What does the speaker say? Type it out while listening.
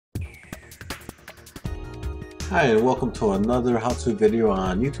Hi, and welcome to another how-to video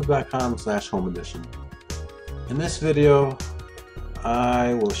on youtube.com/home edition. In this video,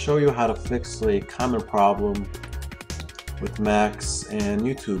 I will show you how to fix a common problem with Macs and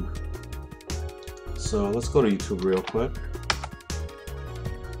YouTube. So let's go to YouTube real quick.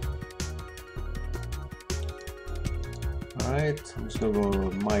 Alright, I'm just going to go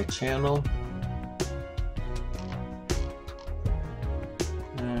to my channel.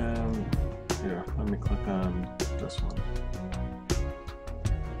 And here, let me click on this one.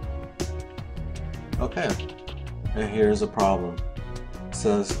 Okay, and here's a problem. It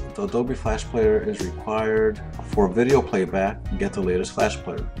says the Adobe Flash Player is required for video playback. Get the latest Flash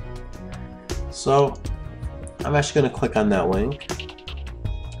Player. So I'm actually going to click on that link,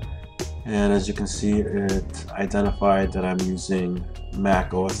 and as you can see, it identified that I'm using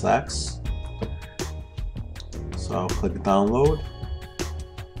Mac OS X. So I'll click download.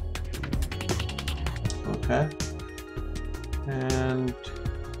 Okay, and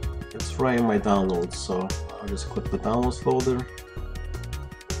it's right in my downloads, so I'll just click the downloads folder,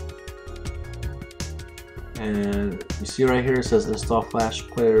 and you see right here it says install Flash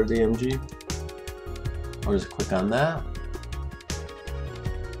Player DMG. I'll just click on that,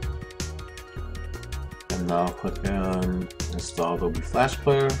 and now I'll click on install Adobe Flash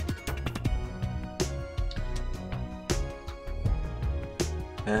Player,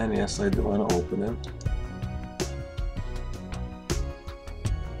 and yes, I do want to open it.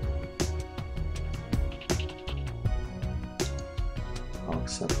 I'll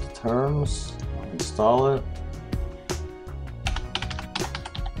accept the terms, I'll install it,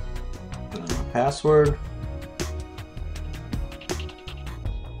 put in my password,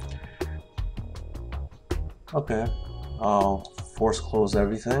 okay, I'll force close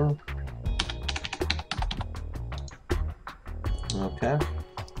everything, okay,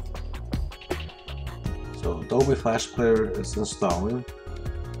 so Adobe Flash Player is installing,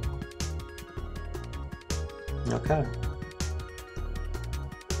 okay.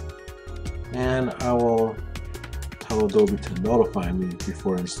 And I will tell Adobe to notify me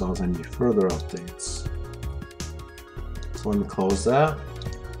before it installs any further updates. So let me close that.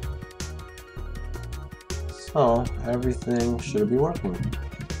 So everything should be working.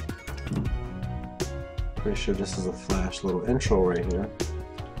 Pretty sure this is a Flash little intro right here.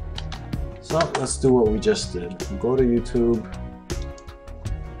 So let's do what we just did. Go to YouTube,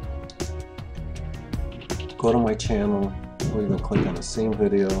 go to my channel, or even click on the same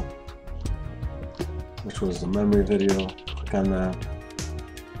video, which was the memory video. Click on that,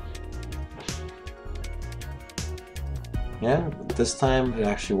 and this time it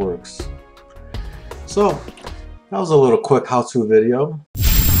actually works. So that was a little quick how-to video.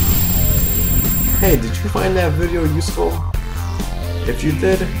 Hey, did you find that video useful? If you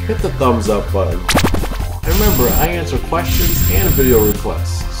did, hit the thumbs up button. And remember, I answer questions and video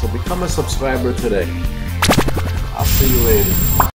requests, so become a subscriber today. I'll see you later.